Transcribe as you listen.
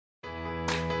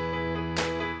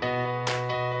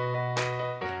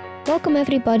Welcome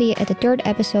everybody at the third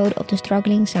episode of the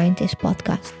Struggling Scientist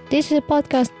podcast. This is a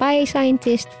podcast by a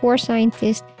scientist, for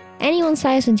scientists, anyone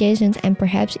science adjacent and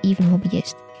perhaps even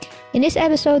hobbyist. In this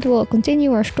episode we'll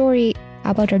continue our story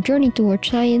about our journey towards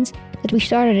science that we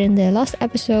started in the last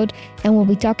episode, and we'll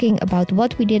be talking about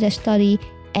what we did as study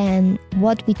and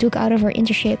what we took out of our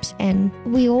internships, and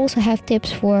we also have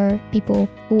tips for people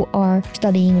who are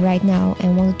studying right now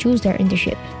and want to choose their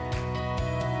internship.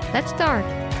 Let's start!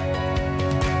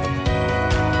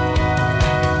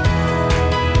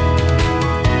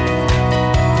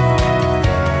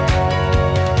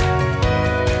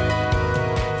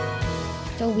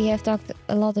 So we have talked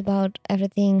a lot about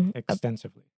everything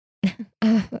extensively.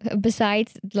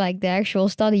 Besides like the actual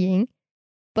studying.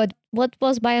 But what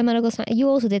was biomedical science? You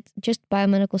also did just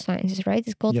biomedical sciences, right?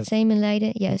 It's called Yes. the same in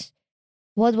Leiden? Yes.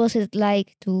 What was it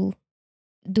like to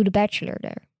do the bachelor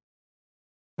there?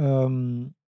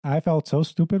 I felt so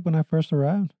stupid when I first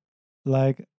arrived.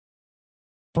 Like,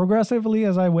 progressively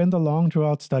as I went along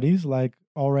throughout studies, like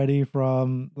already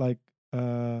from like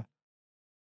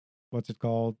what's it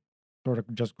called? Sort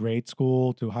of just grade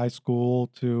school to high school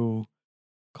to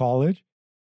college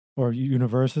or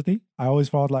university. I always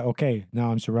felt like, okay,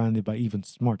 now I'm surrounded by even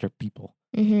smarter people.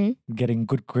 Mm-hmm. Getting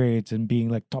good grades and being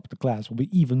like top of the class will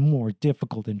be even more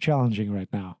difficult and challenging right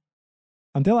now.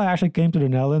 Until I actually came to the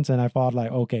Netherlands and I thought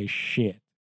like, okay, shit,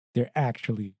 they're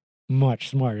actually much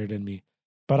smarter than me.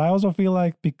 But I also feel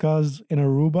like because in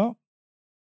Aruba,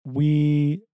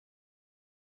 we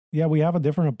have a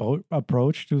different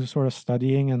approach to sort of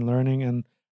studying and learning and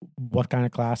what kind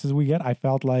of classes we get. I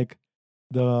felt like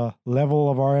the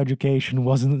level of our education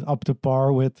wasn't up to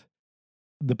par with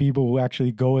the people who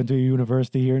actually go into a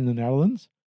university here in the Netherlands.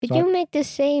 But So you make the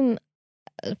same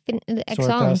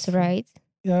exams, test. right?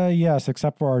 Yes,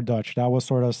 except for our Dutch. That was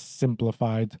sort of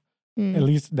simplified. At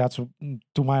least that's,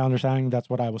 to my understanding, that's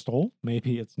what I was told.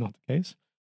 Maybe it's not the case.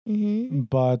 Mm-hmm.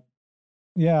 But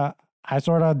yeah, I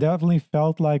sort of definitely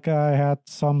felt like I had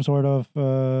some sort of,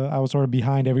 I was sort of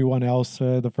behind everyone else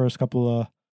the first couple of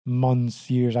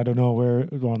months, years. I don't know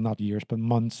well, not years, but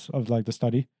months of like the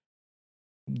study.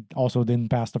 Also didn't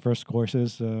pass the first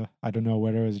courses. I don't know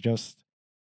whether it's just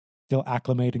still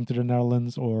acclimating to the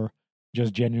Netherlands or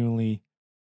just genuinely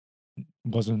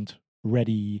wasn't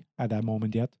ready at that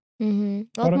moment yet. Mm-hmm.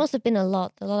 Well, But it must have been a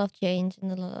lot of change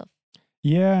and a lot of...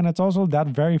 Yeah, and it's also that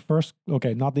very first,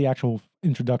 okay, not the actual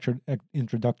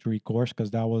introductory course, because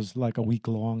that was like a week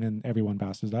long and everyone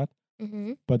passes that.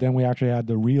 Mm-hmm. But then we actually had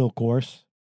the real course,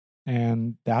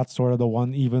 and that's sort of the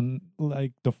one, even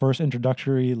like the first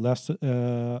introductory class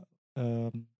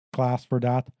for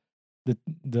that.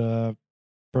 The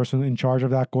person in charge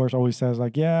of that course always says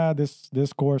like, yeah,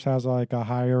 this course has like a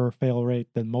higher fail rate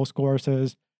than most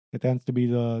courses. It tends to be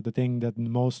the thing that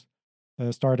most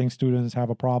starting students have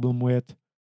a problem with,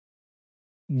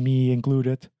 me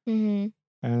included. Mm-hmm.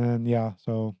 And yeah,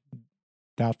 so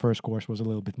that first course was a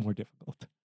little bit more difficult.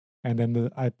 And then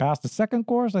I passed the second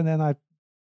course, and then I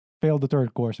failed the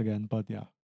third course again. But yeah,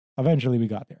 eventually we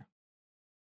got there.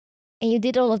 And you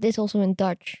did all of this also in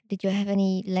Dutch. Did you have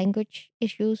any language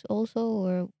issues also,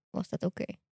 or was that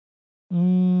okay?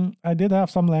 I did have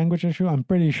some language issue. I'm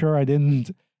pretty sure I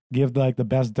didn't give like the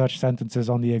best Dutch sentences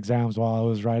on the exams while I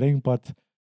was writing, but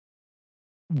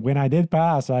when I did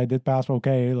pass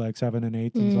okay, like 7 and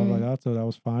 8 and stuff like that. So that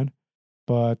was fine.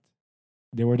 But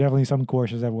there were definitely some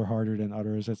courses that were harder than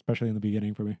others, especially in the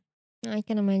beginning for me. I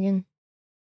can imagine.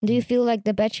 Do you feel like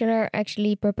the bachelor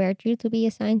actually prepared you to be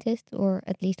a scientist, or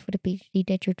at least for the PhD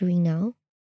that you're doing now?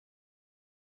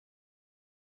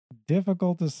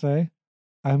 Difficult to say.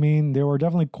 I mean, there were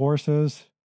definitely courses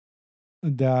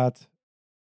that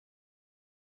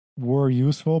were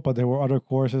useful, but there were other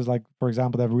courses, like, for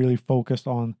example, that really focused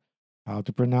on how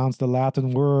to pronounce the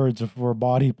Latin words for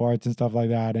body parts and stuff like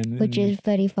that. Which is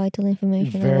very vital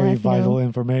information. Very vital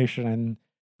information. And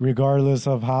regardless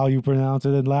of how you pronounce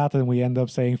it in Latin, we end up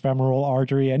saying femoral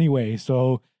artery anyway.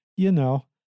 So,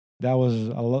 that was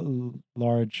a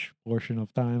large portion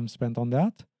of time spent on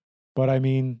that. But I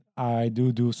mean, I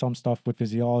do some stuff with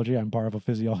physiology. I'm part of a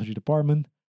physiology department.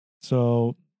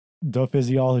 So the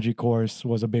physiology course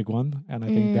was a big one. And I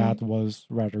think that was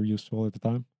rather useful at the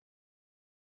time.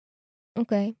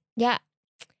 Okay. Yeah.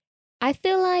 I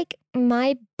feel like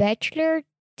my bachelor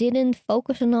didn't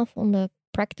focus enough on the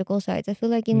practical side. I feel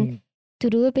like to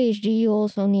do a PhD, you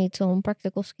also need some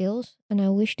practical skills. And I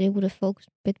wish they would have focused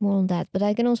a bit more on that. But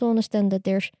I can also understand that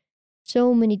there's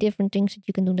so many different things that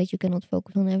you can do that you cannot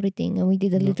focus on everything. And we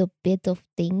did a little bit of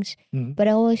things. But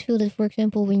I always feel that, for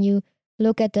example, when you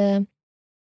look at the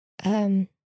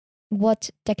what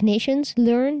technicians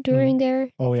learn during their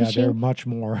Oh yeah, teaching. they're much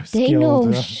more They skilled.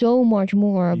 know so much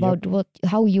more Yep. about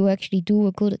how you actually do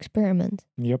a good experiment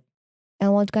Yep.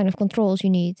 and what kind of controls you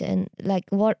need and like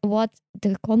what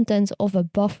the contents of a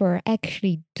buffer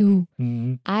actually do.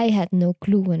 Mhm. I had no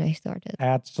clue when I started.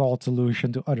 Add salt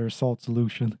solution to other salt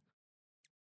solution.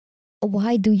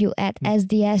 Why do you add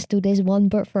SDS to this one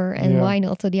buffer and Yeah. why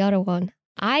not to the other one?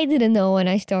 I didn't know when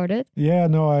I started. Yeah,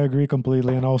 no, I agree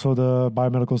completely. And also the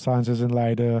biomedical sciences in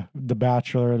like the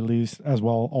bachelor at least as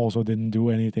well also didn't do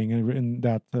anything in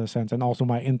that sense. And also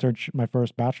my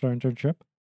first bachelor internship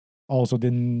also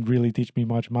didn't really teach me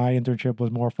much. My internship was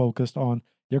more focused on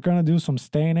you're gonna do some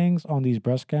stainings on these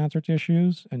breast cancer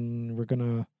tissues, and we're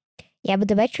gonna. Yeah, but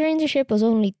the bachelor internship was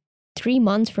only 3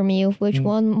 months for me, of which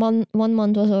 1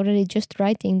 month was already just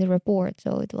writing the report,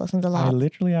 so it wasn't a I lot.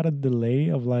 literally had a delay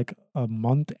of like a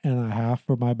month and a half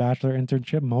for my bachelor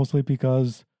internship, mostly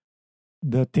because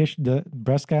the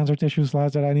breast cancer tissue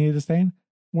slides that I needed to stain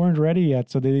weren't ready yet,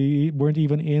 so they weren't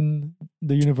even in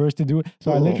the university to do it.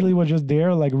 So I literally was just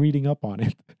there, like reading up on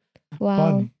it. Wow.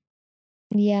 Fun.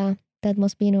 Yeah, that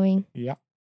must be annoying. Yeah.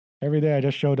 Every day I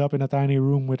just showed up in a tiny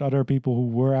room with other people who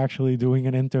were actually doing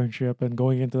an internship and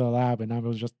going into the lab, and I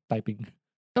was just typing.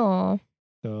 Oh.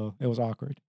 So it was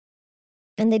awkward.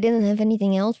 And they didn't have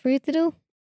anything else for you to do?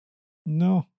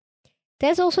 No.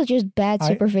 That's also just bad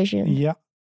supervision. Yeah.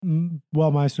 Well,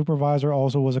 my supervisor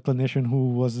also was a clinician who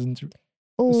wasn't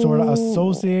sort of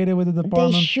associated with the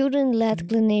department. They shouldn't let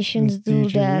clinicians do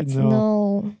that.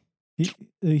 No.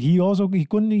 He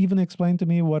couldn't even explain to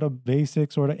me what a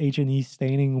basic sort of H&E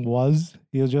staining was.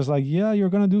 He was just like, yeah, you're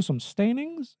going to do some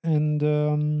stainings and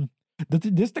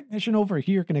this technician over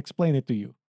here can explain it to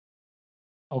you.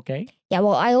 Okay. Yeah,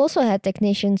 well, I also had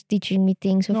technicians teaching me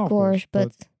things, of course,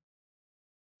 but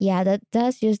yeah,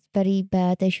 that's just very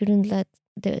bad. They shouldn't let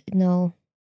no.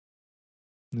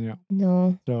 Yeah.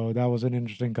 No. So that was an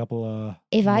interesting couple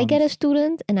if months. I get a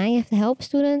student and I have to help a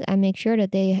student, I make sure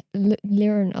that they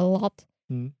learn a lot.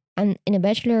 And in a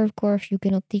bachelor, of course, you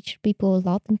cannot teach people a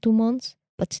lot in 2 months,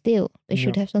 but still, they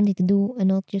should have something to do and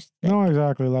not just... No,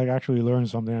 exactly. Like actually learn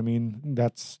something. I mean,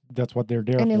 that's what they're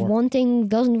there for. And if one thing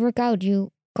doesn't work out,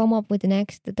 you come up with the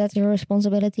next. That's your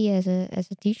responsibility as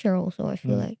a teacher also, I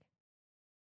feel like.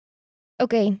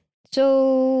 Okay,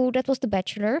 so that was the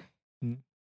bachelor.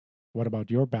 What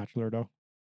about your bachelor, though?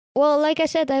 Well, like I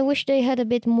said, I wish they had a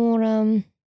bit more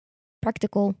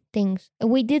practical things.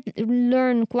 We did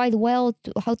learn quite well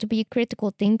how to be a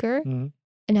critical thinker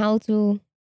and how to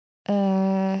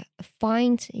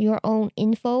find your own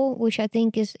info, which I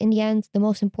think is in the end the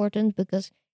most important,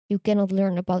 because you cannot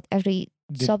learn about every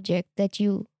subject that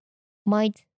you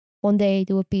might one day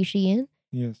do a PhD in.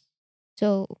 Yes.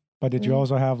 So... But did you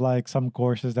also have like some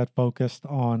courses that focused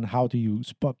on how to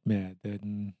use PubMed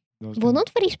and those Well, not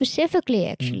very specifically,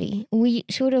 actually. We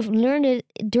sort of learned it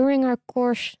during our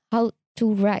course how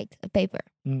to write a paper.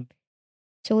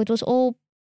 So it was all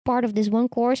part of this one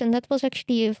course, and that was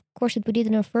actually a course that we did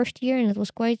in our first year, and it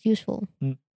was quite useful.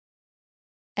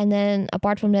 And then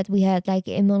apart from that, we had like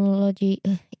immunology.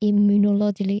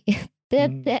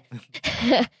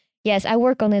 Yes, I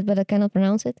work on it, but I cannot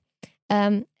pronounce it.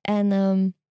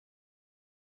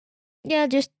 Yeah,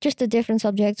 just the different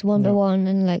subjects one by one,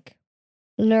 and like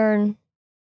learn.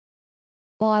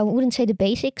 Well, I wouldn't say the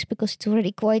basics because it's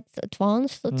already quite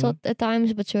advanced at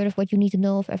times, but sort of what you need to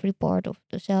know of every part of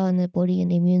the cell and the body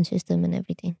and the immune system and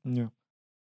everything. Yeah.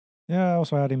 Yeah, I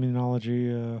also had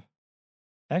immunology.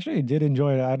 Actually, I did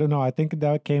enjoy it. I don't know. I think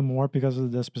that came more because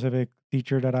of the specific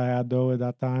teacher that I had, though, at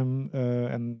that time.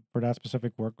 And for that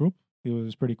specific work group, it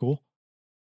was pretty cool.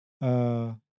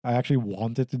 I actually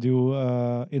wanted to do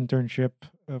internship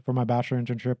for my bachelor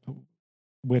internship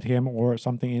with him or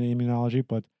something in immunology,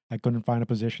 but I couldn't find a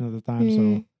position at the time,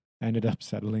 so I ended up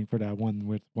settling for that one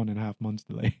with 1.5 months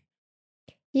delay.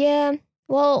 Yeah,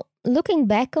 well, looking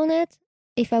back on it,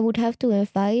 if I would have to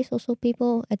advise also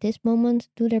people at this moment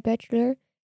do their bachelor,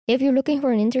 if you're looking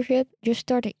for an internship, just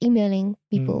start emailing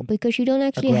people because you don't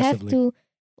actually have to.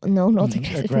 No, not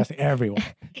aggressive. Everyone.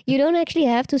 You don't actually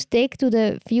have to stick to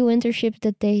the few internships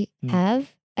that they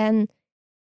have. And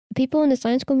people in the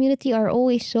science community are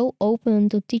always so open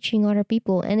to teaching other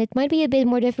people. And it might be a bit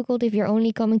more difficult if you're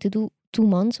only coming to do 2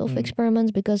 months of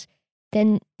experiments, because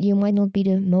then you might not be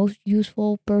the most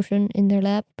useful person in their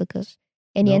lab, because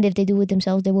in the end, if they do it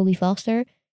themselves, they will be faster.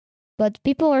 But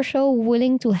people are so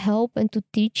willing to help and to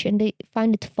teach, and they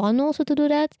find it fun also to do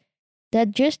that, that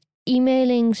just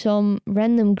emailing some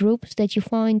random groups that you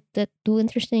find that do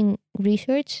interesting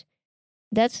research,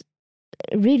 that's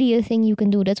really a thing you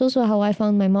can do. That's also how I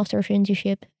found my master's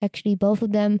internship. Actually, both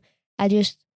of them, I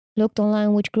just looked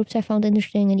online which groups I found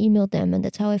interesting and emailed them, and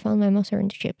that's how I found my master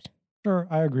internships. Sure,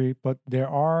 I agree. But there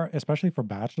are, especially for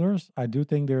bachelors, I do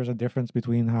think there's a difference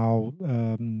between how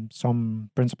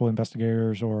some principal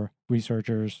investigators or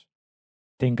researchers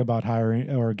think about hiring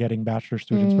or getting bachelor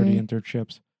students for the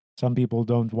internships. Some people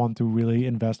don't want to really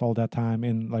invest all that time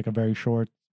in like a very short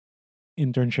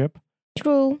internship.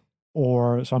 True.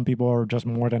 Or some people are just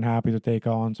more than happy to take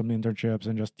on some internships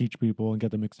and just teach people and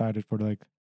get them excited for like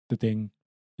the thing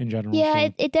in general. Yeah,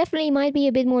 So, it definitely might be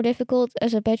a bit more difficult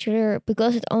as a bachelor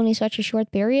because it's only such a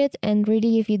short period. And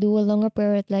really, if you do a longer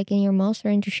period, like in your master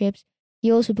internships,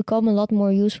 you also become a lot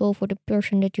more useful for the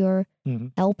person that you're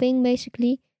helping,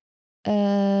 basically.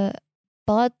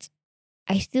 But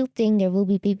I still think there will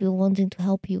be people wanting to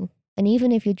help you. And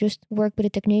even if you just work with a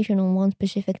technician on one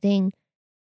specific thing,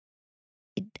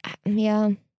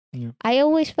 yeah. I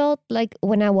always felt like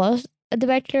when I was the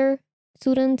bachelor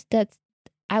student that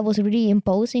I was really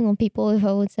imposing on people if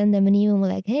I would send them an email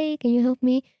like, hey, can you help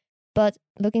me? But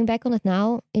looking back on it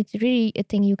now, it's really a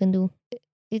thing you can do.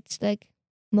 It's like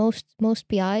most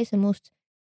PIs and most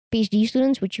PhD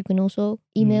students, which you can also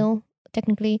email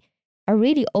technically, are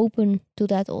really open to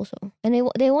that also. And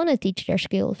they want to teach their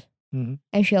skills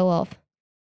and show off,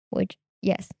 which,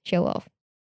 yes, show off.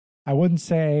 I wouldn't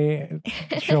say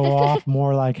show off,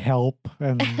 more like help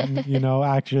and,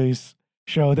 actually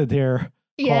show that they're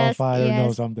qualified or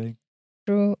know something.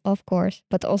 True, of course,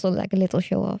 but also like a little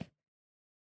show off.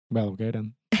 Well, okay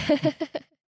then.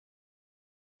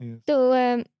 Yes.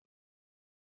 So,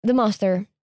 the master.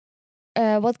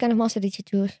 What kind of master did you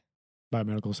choose?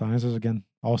 Biomedical sciences again,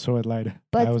 also at Leiden.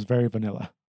 But I was very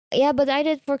vanilla. Yeah, but I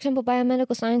did, for example,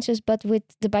 biomedical sciences, but with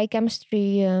the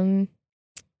biochemistry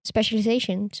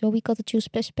specialization. So we got to choose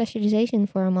specialization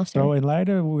for our master. So in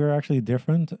Leiden, we're actually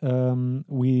different.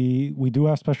 We do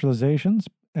have specializations,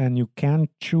 and you can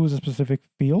choose a specific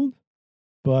field,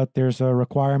 but there's a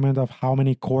requirement of how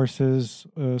many courses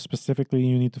specifically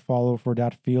you need to follow for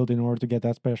that field in order to get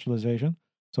that specialization.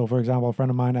 So, for example, a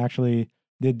friend of mine actually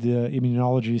did the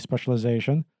immunology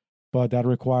specialization, but that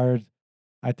required,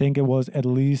 I think it was at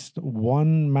least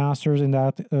one master's in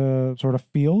that sort of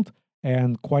field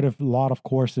and quite a lot of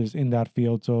courses in that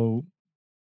field. So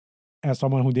as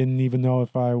someone who didn't even know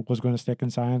if I was going to stick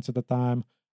in science at the time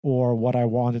or what I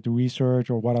wanted to research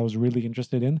or what I was really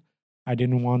interested in, I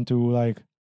didn't want to like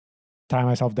tie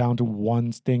myself down to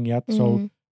one thing yet. So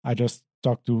I just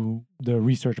stuck to the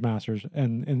research masters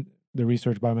and the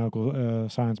research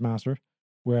biomedical science master.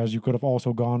 Whereas you could have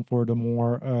also gone for the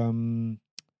more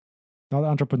not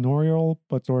entrepreneurial,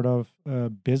 but sort of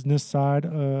business side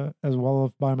as well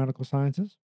of biomedical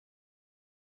sciences.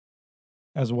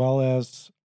 As well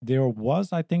as there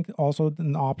was, I think, also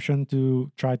an option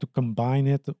to try to combine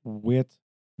it with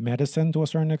medicine to a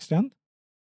certain extent.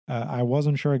 I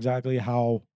wasn't sure exactly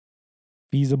how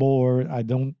feasible, or I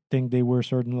don't think they were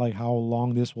certain like how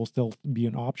long this will still be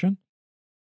an option.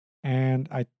 And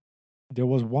there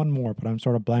was one more, but I'm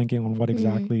sort of blanking on what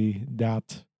exactly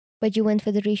that. But you went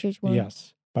for the research one.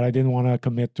 Yes, but I didn't want to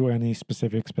commit to any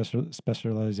specific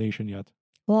specialization yet.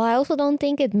 Well, I also don't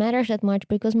think it matters that much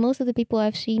because most of the people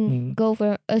I've seen go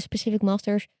for a specific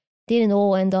master's didn't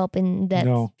all end up in that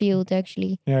field,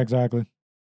 actually. Yeah, exactly.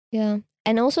 Yeah.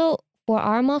 And also for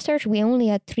our masters, we only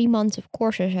had 3 months of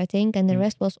courses, I think, and the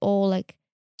rest was all like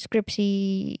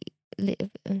scriptsy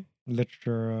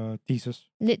literature thesis.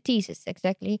 Thesis,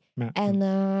 exactly. And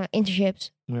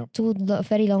internships. Yeah. 2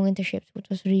 very long internships, which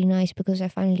was really nice because I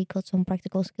finally got some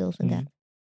practical skills in that.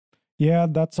 Yeah,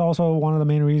 that's also one of the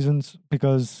main reasons,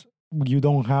 because you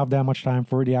don't have that much time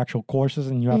for the actual courses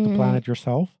and you have to plan it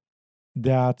yourself.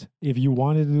 That if you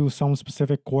wanted to do some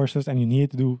specific courses and you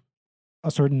needed to do a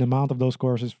certain amount of those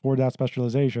courses for that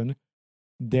specialization,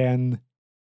 then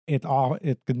it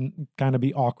can kind of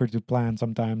be awkward to plan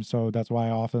sometimes. So that's why I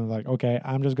often like, okay,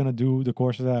 I'm just going to do the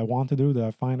courses that I want to do, that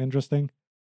I find interesting,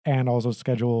 and also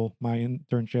schedule my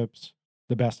internships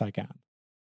the best I can.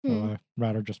 So I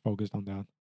rather just focus on that.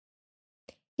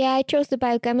 Yeah, I chose the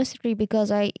biochemistry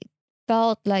because I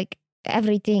felt like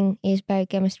everything is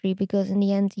biochemistry, because in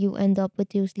the end you end up with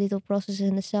those little processes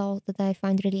in the cell that I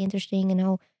find really interesting, and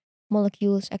how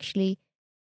molecules actually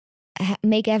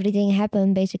make everything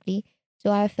happen, basically.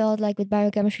 So I felt like with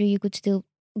biochemistry you could still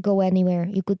go anywhere.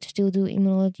 You could still do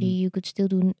immunology, you could still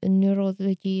do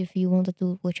neurology if you wanted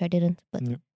to, which I didn't, but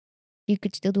you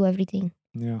could still do everything.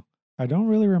 Yeah. I don't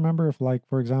really remember if, like,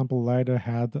 for example, Leiden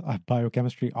had a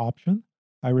biochemistry option.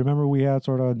 I remember we had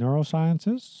sort of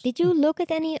neurosciences. Did you look at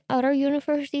any other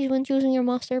universities when choosing your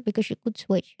master? Because you could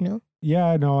switch, Yeah,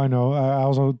 I know. I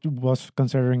also was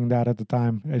considering that at the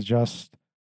time. It's just,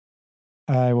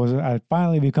 I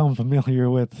finally become familiar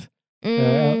with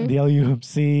the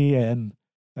LUMC and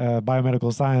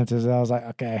biomedical sciences. And I was like,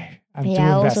 okay, I'm too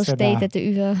I also invested stayed now. at the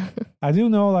UvA. I do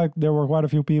know like there were quite a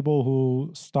few people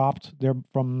who stopped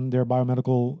from their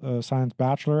biomedical science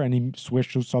bachelor and he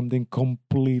switched to something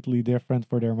completely different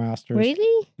for their master's.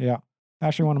 Really? Yeah.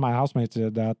 Actually, one of my housemates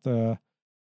did that.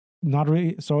 Not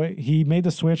really. So he made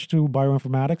the switch to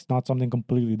bioinformatics, not something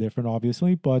completely different,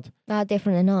 obviously, but Not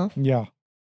different enough. yeah.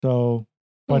 So,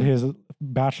 but Hmm. his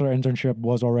bachelor internship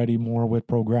was already more with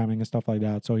programming and stuff like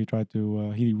that. So he tried to,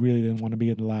 he really didn't want to be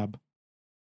in the lab.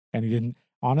 And he didn't,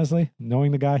 honestly,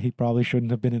 knowing the guy, he probably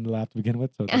shouldn't have been in the lab to begin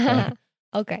with. So that's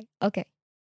why. Okay.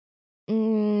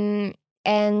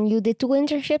 And you did 2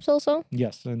 internships also?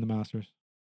 Yes, in the master's.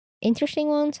 Interesting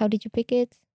ones? How did you pick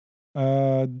it?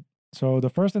 So the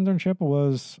first internship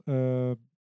was, I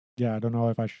don't know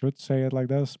if I should say it like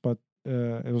this, but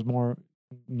it was more,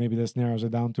 maybe this narrows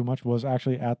it down too much, was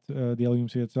actually at the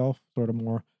LUMC itself, sort of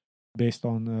more based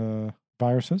on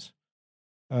viruses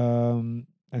and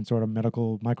sort of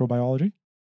medical microbiology.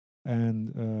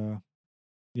 And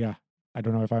I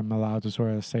don't know if I'm allowed to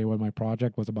sort of say what my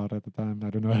project was about at the time. I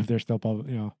don't know if they're still public.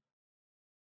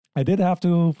 I did have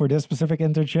to, for this specific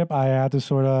internship, I had to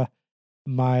sort of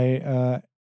my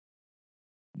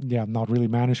not really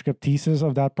manuscript thesis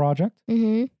of that project.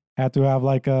 Mm-hmm. Had to have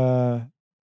like I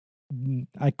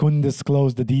couldn't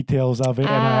disclose the details of it,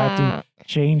 and I had to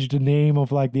change the name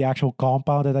of like the actual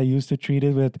compound that I used to treat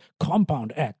it with,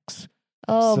 compound X.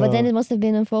 Oh, but then So- it must have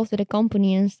been involved with a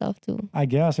company and stuff too. I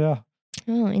guess, yeah.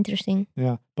 Oh, interesting.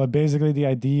 Yeah. But basically the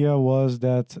idea was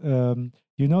that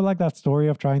like that story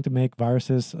of trying to make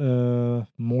viruses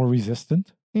more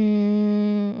resistant?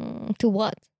 To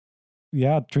what?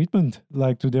 Yeah, treatment,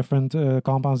 like to different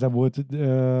compounds that would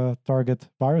target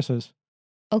viruses.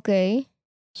 Okay.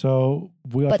 So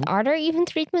But are there even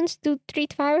treatments to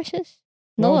treat viruses?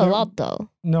 Well, Not a there- lot though.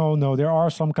 No, there are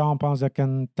some compounds that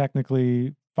can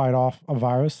technically fight off a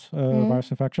virus,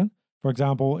 virus infection. For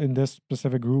example, in this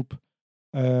specific group,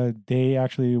 they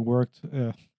actually worked,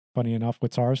 funny enough,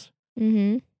 with SARS.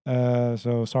 Mm-hmm.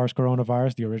 So SARS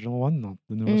coronavirus, the original one, not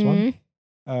the newest one.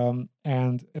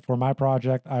 And for my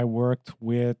project, I worked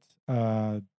with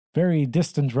a very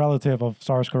distant relative of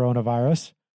SARS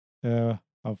coronavirus,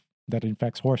 of that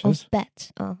infects horses. Of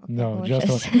bats. Oh, okay, No, just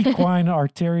horses. an equine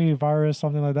arteriovirus,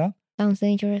 something like that. Sounds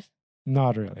dangerous.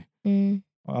 Not really,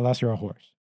 unless you're a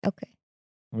horse, Okay.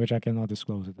 which I cannot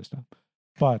disclose at this time.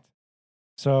 But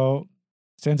so,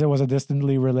 since it was a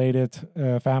distantly related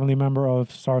family member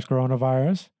of SARS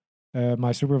coronavirus,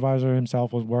 my supervisor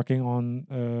himself was working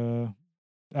on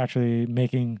actually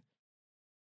making,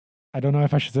 I don't know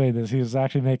if I should say this, he was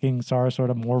actually making SARS sort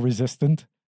of more resistant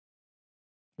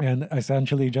and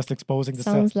essentially just exposing the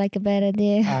cells. Sounds like a bad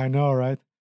idea. I know, right?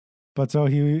 But so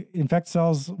he infects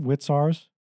cells with SARS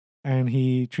and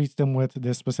he treats them with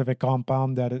this specific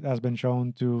compound that it has been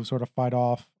shown to sort of fight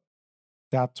off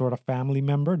that sort of family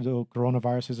member, the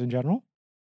coronaviruses in general.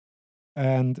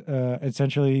 And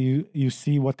essentially you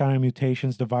see what kind of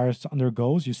mutations the virus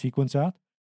undergoes, you sequence that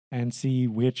and see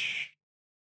which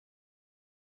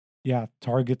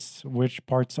targets, which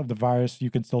parts of the virus you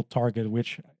can still target,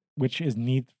 which is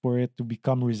needed for it to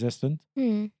become resistant.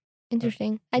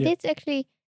 Interesting. I yeah. did actually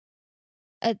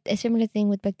a similar thing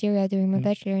with bacteria during my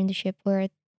bachelor internship where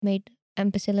it made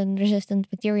ampicillin resistant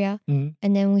bacteria. And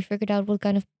then we figured out what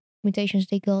kind of mutations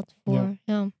they got for.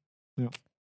 Yeah.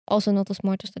 Also not as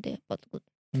smart as they did, but good.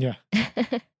 Yeah.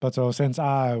 But so since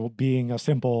I, being a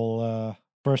simple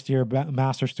first year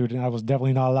master student, I was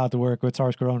definitely not allowed to work with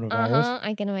SARS coronavirus.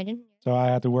 I can imagine. So I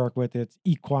had to work with its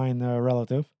equine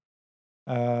relative.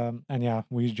 And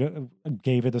we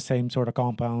gave it the same sort of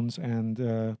compounds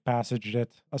and passaged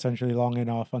it essentially long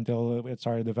enough until it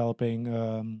started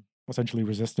developing essentially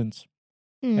resistance.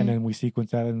 And then we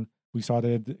sequenced that and we saw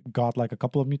that it got like a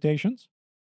couple of mutations.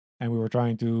 And we were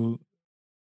trying to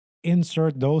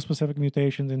insert those specific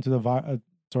mutations into the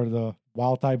sort of the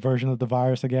wild type version of the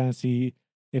virus again and see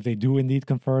if they do indeed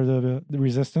confer the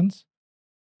resistance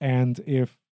and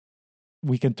if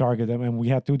we can target them. And we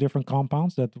had 2 different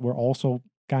compounds that were also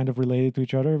kind of related to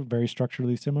each other, very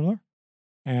structurally similar.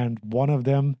 And one of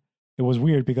them, it was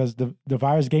weird because the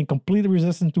virus gained complete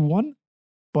resistance to one,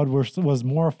 but was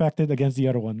more affected against the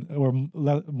other one, or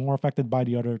more affected by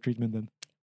the other treatment than.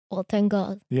 Well, thank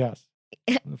God. Yes.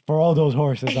 For all those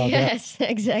horses out there. Yes,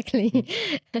 exactly.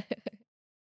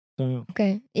 So,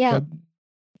 okay. Yeah. but,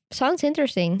 sounds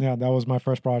interesting. yeah, that was my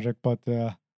first project. But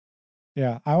my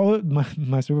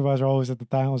supervisor always at the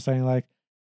time was saying like,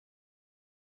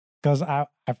 because I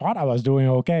thought I was doing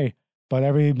okay, But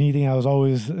every meeting, I was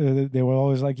always they were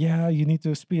always like, "Yeah, you need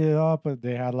to speed it up." But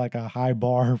they had like a high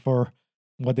bar for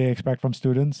what they expect from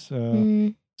students.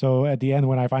 So at the end,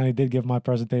 when I finally did give my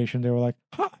presentation, they were like,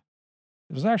 "Huh,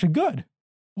 it was actually good.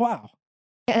 Wow."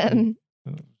 How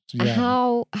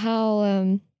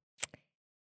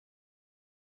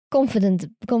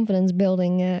confidence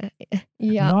building.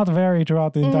 Yeah. Not very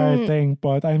throughout the entire thing,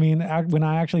 but I mean, when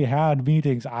I actually had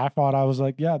meetings, I thought I was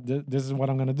like, yeah, this is what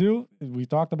I'm going to do. We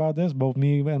talked about this, both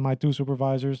me and my two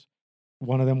supervisors.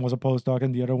 One of them was a postdoc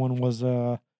and the other one was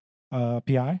a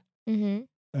PI.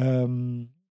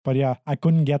 But yeah, I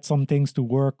couldn't get some things to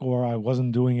work or I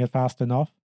wasn't doing it fast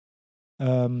enough.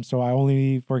 So I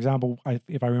only, for example,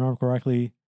 if I remember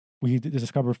correctly, we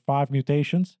discovered 5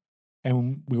 mutations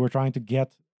and we were trying to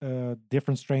get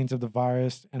different strains of the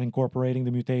virus and incorporating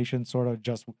the mutations, sort of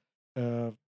just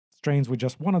strains with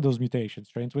just one of those mutations,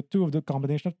 strains with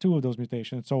combination of 2 of those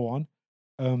mutations, and so on.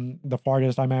 The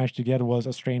farthest I managed to get was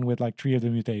a strain with like 3 of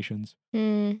the mutations.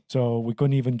 So we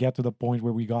couldn't even get to the point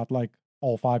where we got like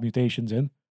all 5 mutations in.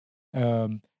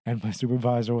 And my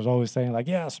supervisor was always saying like,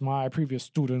 yes, my previous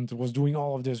student was doing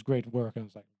all of this great work. And I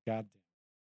was like, God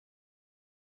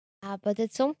damn. But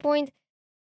at some point,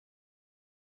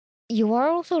 you are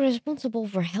also responsible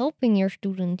for helping your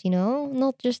student,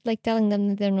 not just like telling them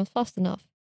that they're not fast enough.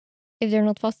 If they're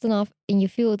not fast enough and you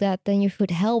feel that, then you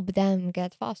should help them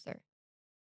get faster.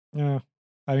 Yeah.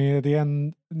 I mean, at the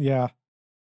end, yeah.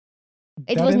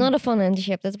 It was not a fun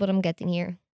internship. That's what I'm getting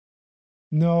here.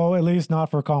 No, at least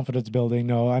not for confidence building.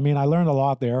 No, I mean, I learned a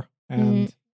lot there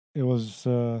and it was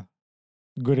a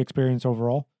good experience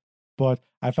overall. But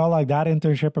I felt like that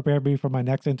internship prepared me for my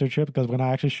next internship because when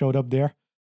I actually showed up there,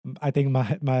 I think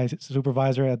my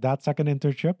supervisor at that second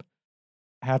internship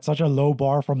had such a low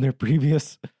bar from their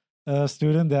previous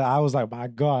student that I was like, my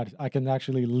God, I can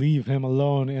actually leave him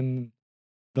alone in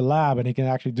the lab and he can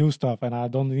actually do stuff and I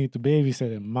don't need to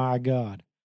babysit him. My God.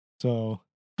 So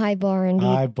high bar indeed.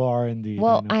 High bar indeed.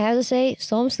 Well, I have to say,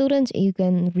 some students you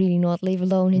can really not leave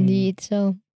alone indeed.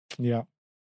 So yeah,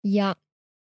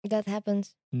 that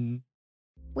happens.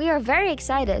 We are very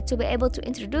excited to be able to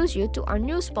introduce you to our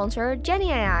new sponsor,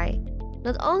 Jenny AI.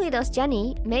 Not only does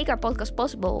Jenny make our podcast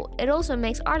possible, it also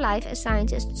makes our life as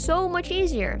scientists so much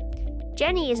easier.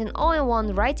 Jenny is an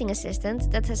all-in-one writing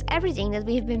assistant that has everything that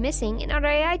we've been missing in other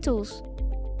AI tools.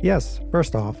 Yes,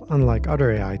 first off, unlike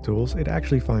other AI tools, it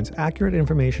actually finds accurate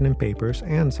information in papers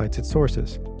and cites its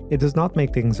sources. It does not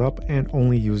make things up and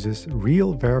only uses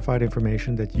real verified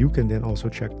information that you can then also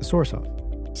check the source of.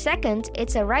 Second,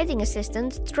 it's a writing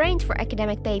assistant trained for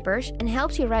academic papers and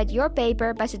helps you write your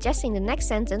paper by suggesting the next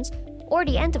sentence or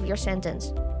the end of your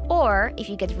sentence. Or, if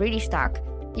you get really stuck,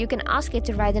 you can ask it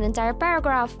to write an entire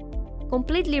paragraph,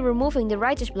 completely removing the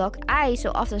writer's block I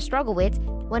so often struggle with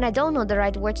when I don't know the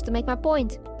right words to make my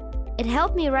point. It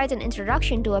helped me write an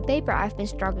introduction to a paper I've been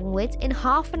struggling with in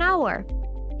half an hour.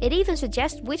 It even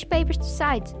suggests which papers to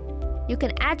cite. You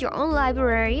can add your own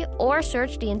library or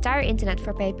search the entire internet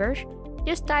for papers.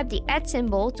 Just type the add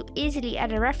symbol to easily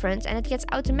add a reference and it gets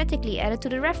automatically added to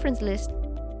the reference list.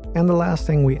 And the last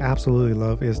thing we absolutely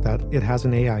love is that it has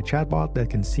an AI chatbot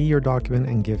that can see your document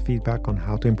and give feedback on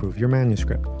how to improve your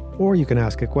manuscript. Or you can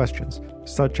ask it questions,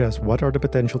 such as what are the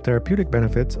potential therapeutic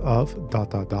benefits of ...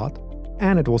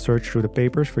 and it will search through the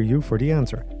papers for you for the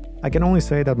answer. I can only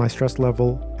say that my stress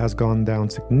level has gone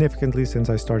down significantly since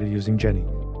I started using Jenny.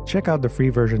 Check out the free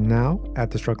version now at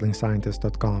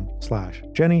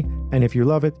thestrugglingscientist.com/Jenny, and if you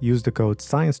love it, use the code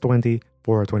SCIENCE20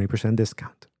 for a 20%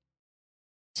 discount.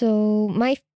 So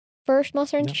my first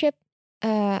master internship,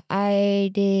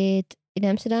 I did in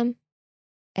Amsterdam,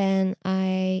 and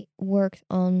I worked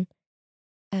on.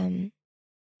 The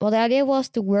idea was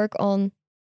to work on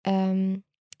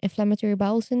inflammatory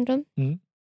bowel syndrome.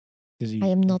 Disease. I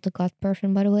am not a gut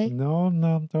person, by the way. No,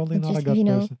 I'm totally not a gut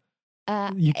person.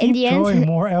 You in keep the throwing end,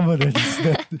 more evidence.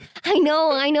 That I know,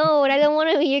 but I don't want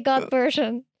to be a gut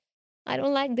person. I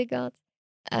don't like the gut.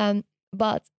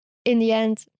 But in the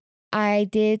end, I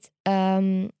did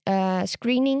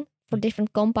screening for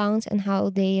different compounds and how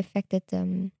they affected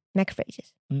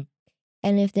macrophages.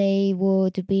 And if they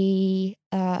would be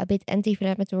a bit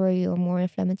anti-inflammatory or more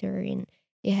inflammatory. And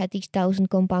they had these 1,000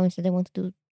 compounds that they wanted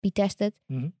to be tested.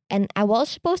 And I was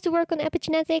supposed to work on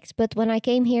epigenetics, but when I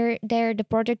came the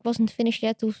project wasn't finished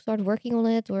yet to start working on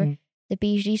it, or the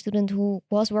PhD student who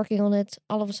was working on it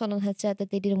all of a sudden had said that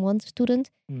they didn't want a student.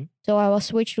 So I was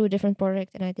switched to a different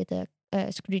project and I did a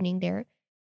screening there.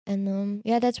 And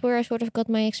that's where I sort of got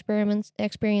my experience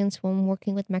from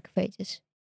working with macrophages.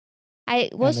 I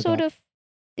was sort of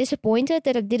disappointed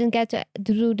that I didn't get to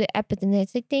do the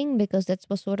epigenetic thing because that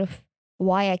was sort of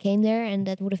why I came there, and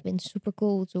that would have been super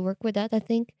cool to work with that, I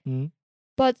think. Mhm.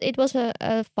 But it was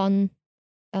a fun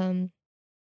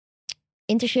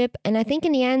internship, and I think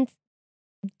in the end,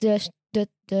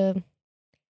 the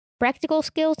practical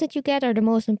skills that you get are the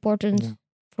most important Yeah.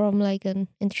 from like an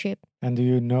internship. And do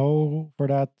you know for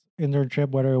that internship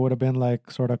whether it would have been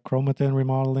like sort of chromatin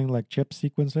remodeling, like chip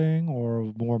sequencing,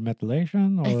 or more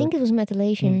methylation? Or I think it was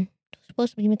methylation. It was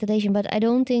supposed to be methylation, but I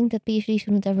don't think that PhD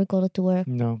student ever got it to work.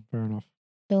 no, fair enough.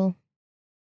 So,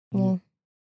 well,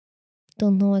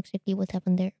 don't know exactly what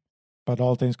happened there. But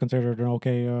all things considered, an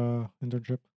okay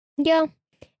internship. Yeah.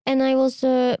 And I was,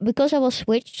 because I was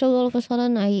switched so all of a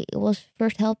sudden, I was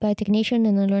first helped by a technician,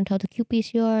 and I learned how to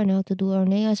qPCR and how to do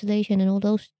RNA isolation and all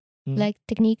those like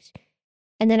techniques.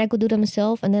 And then I could do them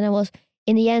myself. And then I was,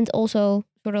 in the end, also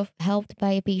sort of helped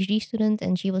by a PhD student,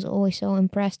 and she was always so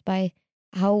impressed by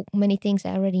how many things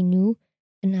I already knew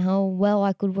and how well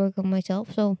I could work on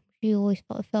myself. So she always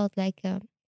felt like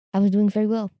I was doing very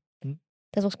well.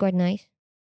 That was quite nice.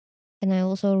 And I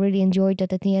also really enjoyed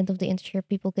that at the end of the internship,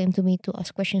 people came to me to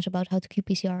ask questions about how to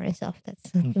qPCR and stuff. That's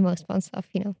the most fun stuff,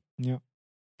 you know? Yeah.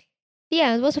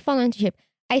 Yeah, it was a fun internship.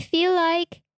 I feel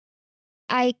like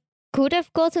I could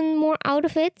have gotten more out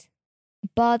of it,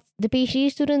 but the PhD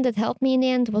student that helped me in the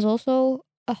end was also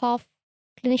a half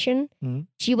clinician.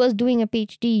 She was doing a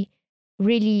PhD,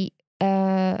 really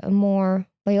more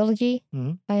biology,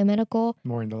 biomedical,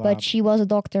 more in the lab. but she was a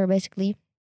doctor basically.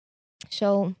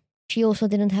 So she also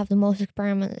didn't have the most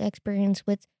experience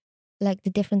with like the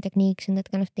different techniques and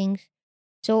that kind of things.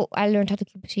 So I learned how to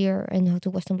qPCR and how to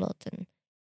Western blot, and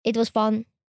it was fun.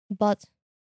 But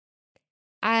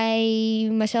I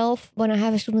myself, when I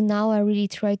have a student now, I really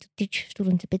try to teach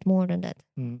students a bit more than that,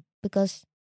 because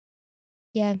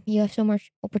yeah, you have so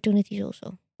much opportunities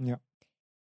also. Yeah.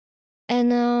 And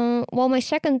well, my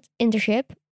second internship,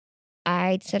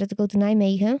 I decided to go to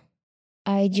Nijmegen.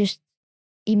 I just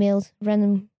emailed a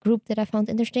random group that I found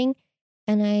interesting,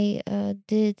 and I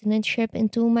did an internship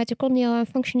into mitochondrial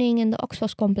functioning and the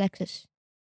OXPHOS complexes.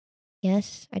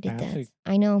 Yes, I did Fancy.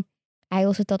 that. I know. I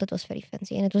also thought it was very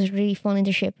fancy, and it was a really fun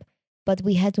internship. But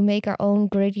we had to make our own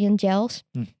gradient gels,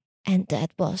 and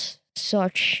that was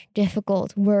such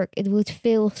difficult work. It would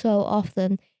fail so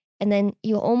often. And then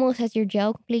you almost had your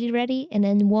gel completely ready, and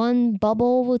then one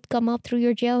bubble would come up through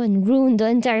your gel and ruin the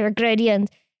entire gradient.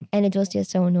 And it was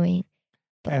just so annoying.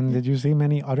 But, and did you see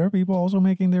many other people also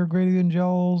making their gradient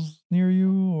gels near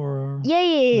you, or?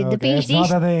 Yeah. The Okay, PhD. It's not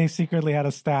that they secretly had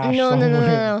a stash. No.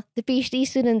 somewhere. The PhD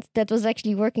student that was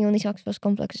actually working on these OXPHOS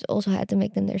complexes also had to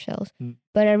make them themselves.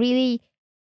 But I really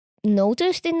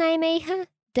noticed in Nijmegen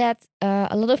that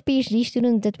a lot of PhD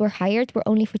students that were hired were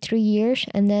only for 3 years,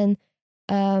 and then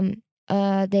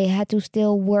they had to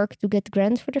still work to get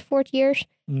grants for the 4th years,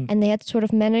 and they had to sort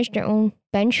of manage their own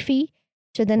bench fee.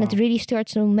 So then it really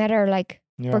starts to matter, like,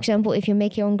 for example, if you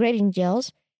make your own gradient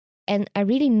gels. And I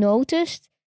really noticed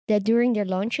that during their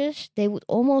lunches, they would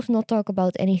almost not talk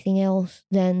about anything else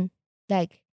than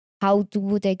like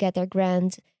would they get their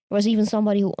grant. There was even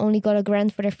somebody who only got a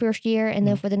grant for their first year, and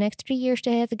then for the next 3 years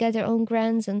they had to get their own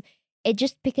grants, and it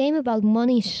just became about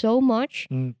money so much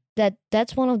that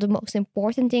that's one of the most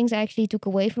important things I actually took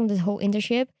away from this whole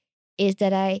internship, is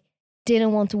that I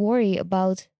didn't want to worry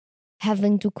about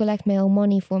having to collect my own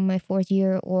money for my 4th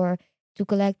year, or to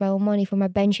collect my own money for my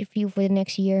bench fee for the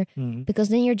next year, because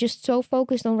then you're just so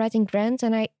focused on writing grants,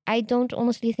 and I don't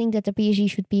honestly think that the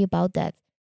PhD should be about that.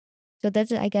 So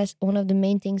that's, I guess, one of the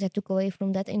main things I took away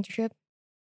from that internship.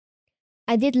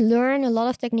 I did learn a lot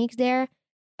of techniques there.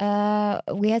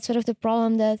 We had sort of the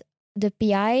problem that the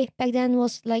PI back then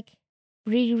was like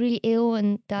really, really ill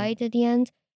and died at the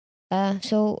end.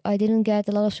 So I didn't get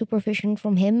a lot of supervision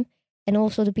from him. And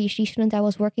also the PhD student I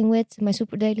was working with, my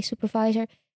daily supervisor,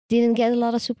 didn't get a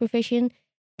lot of supervision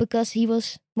because he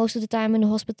was most of the time in the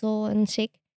hospital and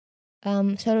sick.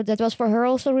 So that was for her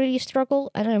also really a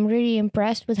struggle. And I'm really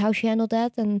impressed with how she handled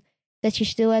that, and that she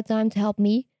still had time to help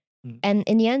me. And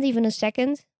in the end, even a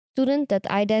second student that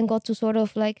I then got to sort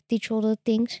of like teach all the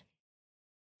things.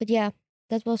 But yeah,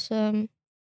 that was,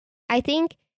 I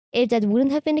think if that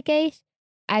wouldn't have been the case,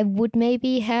 I would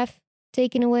maybe have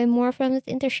taken away more from that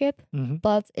internship.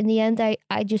 But in the end,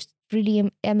 I just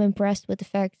really am impressed with the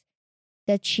fact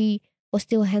that she was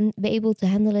still able to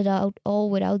handle it out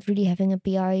all without really having a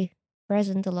PI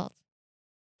present a lot.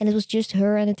 And it was just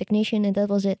her and a technician, and that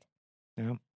was it.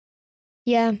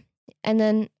 Yeah. And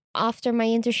then after my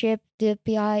internship, the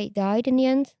PI died in the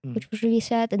end, which was really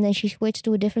sad. And then she switched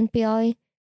to a different PI.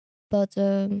 But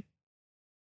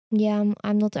yeah,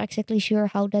 I'm not exactly sure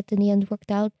how that in the end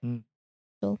worked out.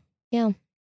 So yeah,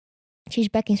 she's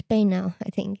back in Spain now, I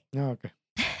think. Oh, okay.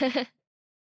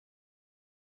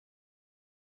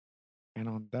 And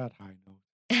on that high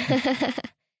note,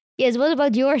 Yes, what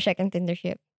about your second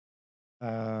internship?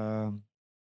 um,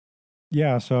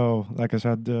 yeah. So like I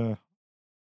said,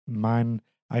 mine,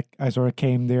 I sort of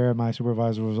came there. My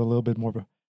supervisor was a little bit more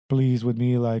pleased with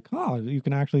me, like, oh, you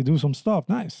can actually do some stuff.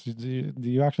 Nice.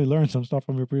 You actually learned some stuff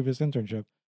from your previous internship,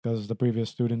 because the previous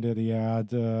student that he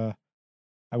had,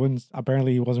 I wouldn't.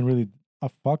 Apparently, he wasn't really a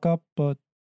fuck up, but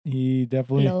he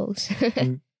definitely, Close.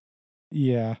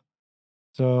 yeah.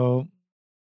 So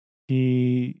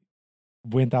he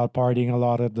went out partying a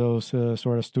lot at those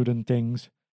sort of student things,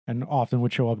 and often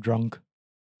would show up drunk.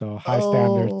 So high Oh,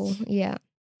 standards. yeah.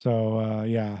 So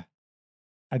yeah,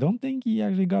 I don't think he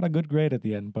actually got a good grade at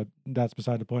the end, but that's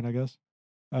beside the point, I guess.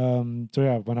 So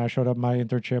yeah, when I showed up, my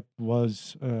internship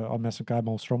was on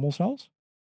mesenchymal stromal cells,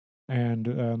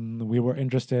 and we were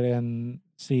interested in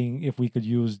seeing if we could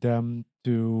use them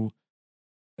to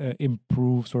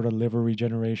improve sort of liver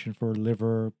regeneration for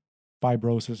liver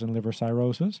fibrosis and liver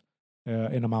cirrhosis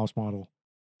in a mouse model.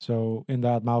 So in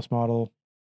that mouse model,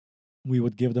 we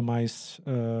would give the mice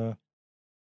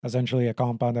essentially a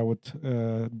compound that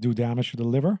would do damage to the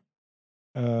liver.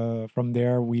 From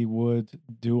there, we would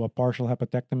do a partial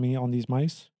hepatectomy on these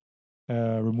mice,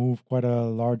 remove quite a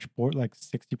large port, like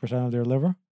 60% of their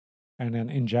liver, and then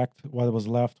inject what was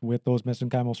left with those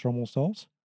mesenchymal stromal cells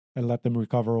and let them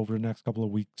recover over the next couple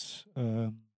of weeks,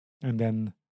 and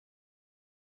then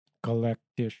collect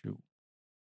tissue.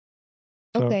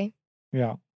 So, Okay.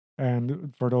 yeah.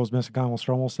 And for those mesenchymal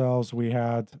stromal cells, we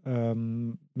had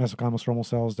mesenchymal stromal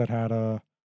cells that had a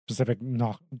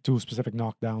two specific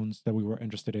knockdowns that we were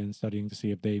interested in studying to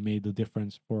see if they made the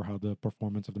difference for how the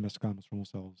performance of the mesenchymal stromal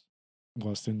cells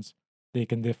was, since they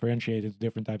can differentiate into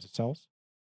different types of cells.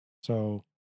 So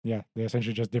yeah, they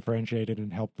essentially just differentiated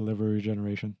and helped the liver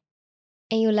regeneration.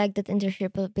 And you like that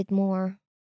internship a bit more.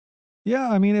 Yeah,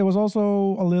 I mean, it was also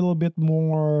a little bit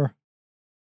more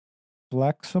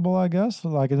flexible, I guess,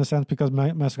 like in a sense, because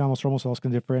mesenchymal stromal cells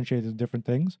can differentiate into different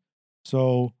things.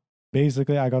 So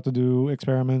basically, I got to do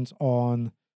experiments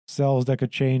on cells that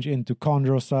could change into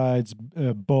chondrocytes,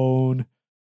 bone,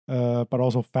 but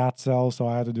also fat cells. So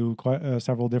I had to do quite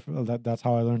several different. That's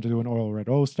how I learned to do an oil red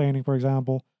O staining, for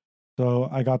example. So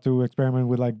I got to experiment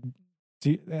with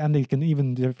and they can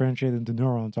even differentiate into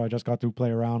neurons. So I just got to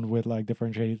play around with like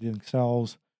differentiating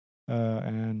cells,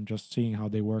 and just seeing how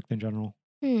they worked in general.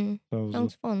 So it was,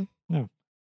 Sounds fun. yeah.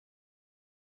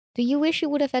 Do you wish you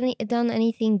would have done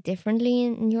anything differently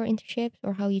in your internships,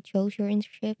 or how you chose your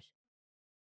internships?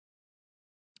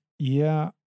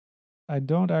 Yeah, I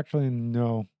don't actually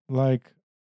know. Like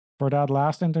for that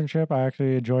last internship, I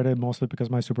actually enjoyed it mostly because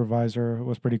my supervisor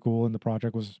was pretty cool and the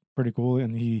project was pretty cool,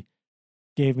 and he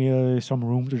gave me some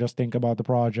room to just think about the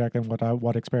project and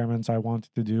what experiments I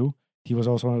wanted to do. He was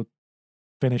also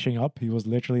finishing up. He was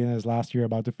literally in his last year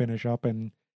about to finish up,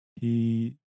 and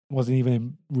he wasn't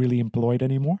even really employed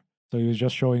anymore. So he was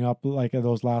just showing up like in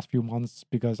those last few months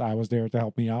because I was there to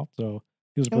help me out. So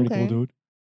he was a pretty cool Okay. dude.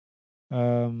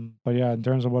 But yeah, in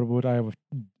terms of what would I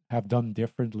have done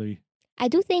differently? I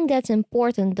do think that's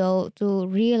important though, to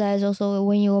realize also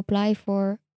when you apply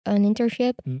for an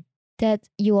internship Mm. that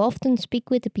you often speak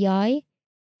with the PI,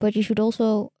 but you should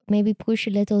also maybe push a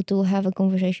little to have a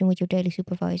conversation with your daily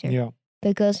supervisor. Yeah.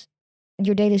 Because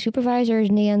your daily supervisor is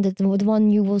in the end the one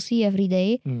you will see every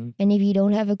day. Mm. And if you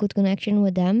don't have a good connection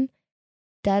with them,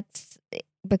 that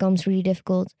becomes really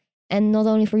difficult. And not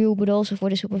only for you, but also for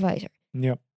the supervisor.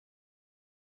 Yeah.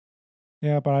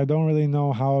 Yeah, but I don't really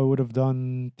know how I would have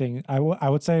done things. I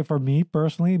would say for me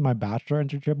personally, my bachelor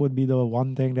internship would be the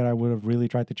one thing that I would have really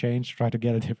tried to change, try to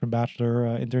get a different bachelor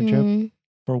internship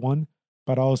for one.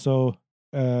 But also,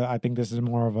 I think this is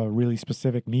more of a really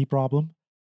specific me problem.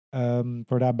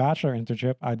 For that bachelor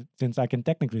internship, since I can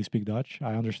technically speak Dutch,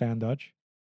 I understand Dutch.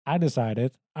 I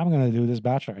decided I'm gonna do this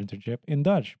bachelor internship in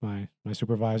Dutch. My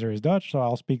supervisor is Dutch, so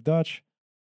I'll speak Dutch.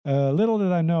 Little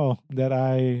did I know that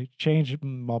I changed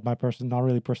my not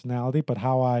really personality, but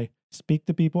how I speak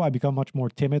to people. I become much more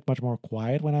timid, much more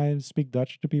quiet when I speak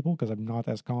Dutch to people because I'm not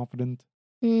as confident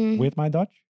with my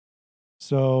Dutch.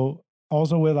 So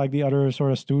also with like the other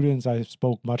sort of students, I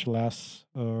spoke much less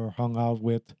or hung out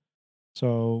with.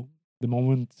 So the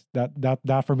moment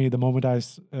that for me, the moment I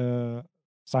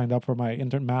signed up for my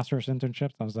master's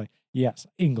internships, I was like, yes,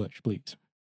 English, please.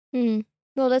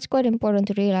 Well, that's quite important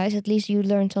to realize. At least you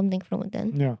learned something from it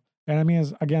then. Yeah. And I mean,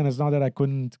 it's not that I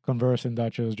couldn't converse in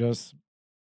Dutch. It was just,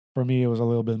 for me, it was a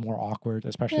little bit more awkward,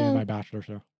 especially in my bachelor.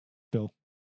 So, still.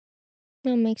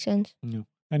 That makes sense. Yeah.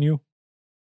 And you?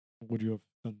 What would you have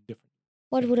done different?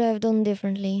 What would I have done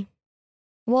differently?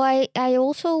 Well, I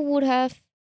also would have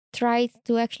tried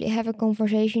to actually have a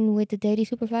conversation with the daily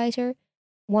supervisor,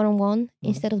 one-on-one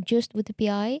instead of just with the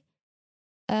PI.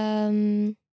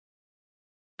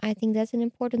 I think that's an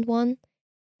important one.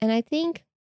 And I think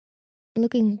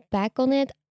looking back on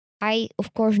it, I,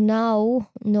 of course, now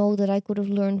know that I could have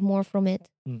learned more from it.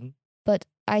 Mm-hmm. But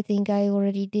I think I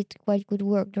already did quite good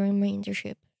work during my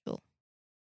internship. So,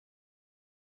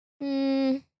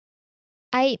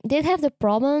 I did have the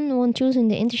problem when choosing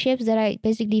the internships that I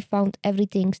basically found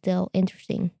everything still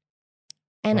interesting.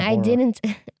 And I didn't,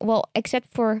 well,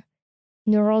 except for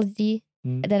neurology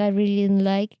that I really didn't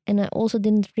like. And I also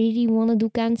didn't really want to do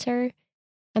cancer.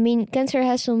 I mean, cancer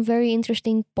has some very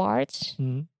interesting parts,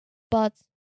 but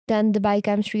then the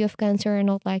biochemistry of cancer and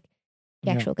not like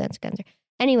the actual cancer.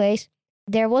 Anyways,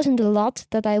 there wasn't a lot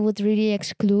that I would really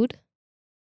exclude,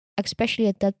 especially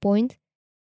at that point.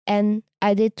 And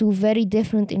I did 2 very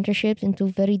different internships into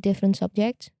very different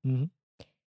subjects. Mm-hmm.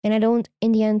 And I don't,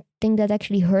 in the end, think that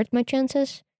actually hurt my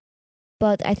chances.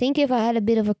 But I think if I had a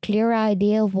bit of a clearer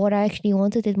idea of what I actually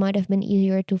wanted, it might have been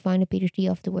easier to find a PhD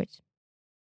afterwards.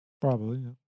 Probably,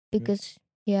 yeah. Because,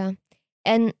 yeah.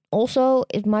 And also,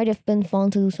 it might have been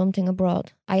fun to do something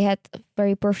abroad. I had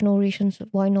very personal reasons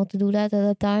why not to do that at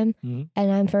the time. Mm-hmm.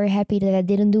 And I'm very happy that I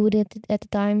didn't do it at the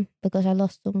time because I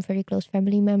lost some very close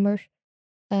family members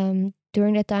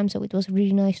during that time. So it was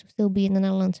really nice to still be in the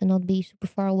Netherlands and not be super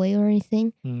far away or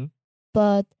anything. Mm-hmm.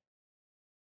 But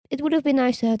it would have been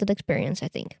nice to have that experience, I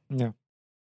think. Yeah.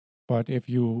 But if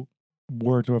you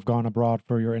were to have gone abroad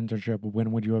for your internship,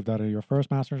 when would you have done it? Your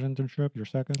first master's internship? Your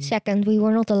second? Second, we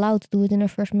were not allowed to do it in our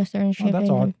first master internship. Oh, that's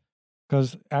odd.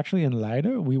 Because actually in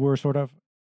Leiden, we were sort of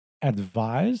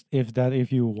advised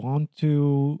if you want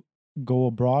to go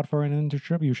abroad for an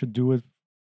internship, you should do it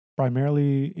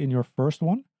primarily in your first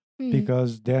one,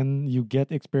 because then you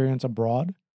get experience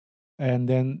abroad, and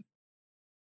then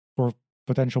for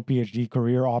potential PhD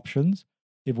career options,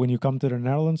 if when you come to the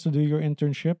Netherlands to do your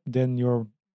internship, then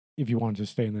if you want to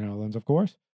stay in the Netherlands, of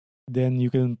course, then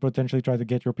you can potentially try to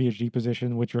get your PhD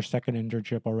position with your second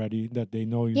internship already, that they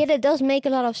know you. Yeah, that does make a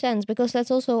lot of sense, because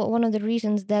that's also one of the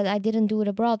reasons that I didn't do it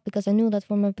abroad, because I knew that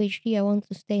for my PhD I wanted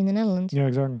to stay in the Netherlands. Yeah,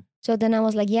 exactly. So then I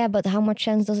was like, yeah, but how much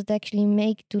sense does it actually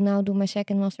make to now do my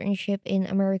second master internship in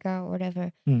America or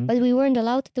whatever? Mm-hmm. But we weren't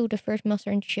allowed to do the first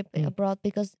master internship abroad,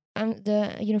 because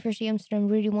the University of Amsterdam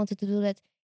really wanted to do that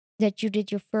you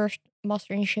did your first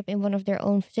master internship in one of their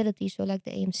own facilities, so like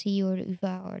the AMC or the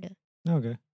UvA or the...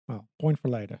 Okay. Well, point for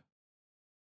Leiden.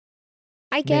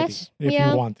 I guess. Maybe, if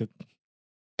you want it.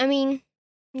 I mean,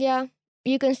 yeah,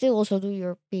 you can still also do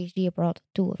your PhD abroad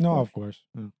too. Of course.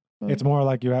 Yeah. It's more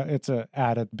like it's an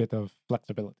added bit of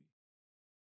flexibility.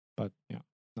 But yeah,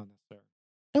 not necessarily.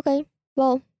 Okay.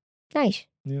 Well, nice.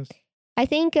 Yes. I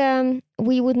think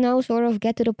we would now sort of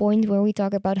get to the point where we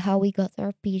talk about how we got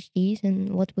our PhDs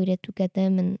and what we did to get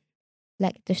them, and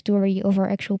like the story of our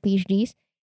actual PhDs.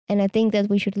 And I think that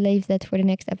we should leave that for the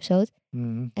next episode.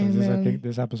 Mm-hmm. And I think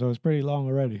this episode is pretty long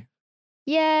already.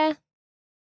 Yeah.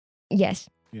 Yes.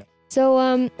 Yeah.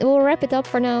 So we'll wrap it up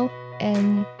for now,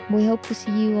 and we hope to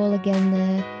see you all again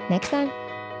next time.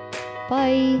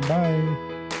 Bye. Bye.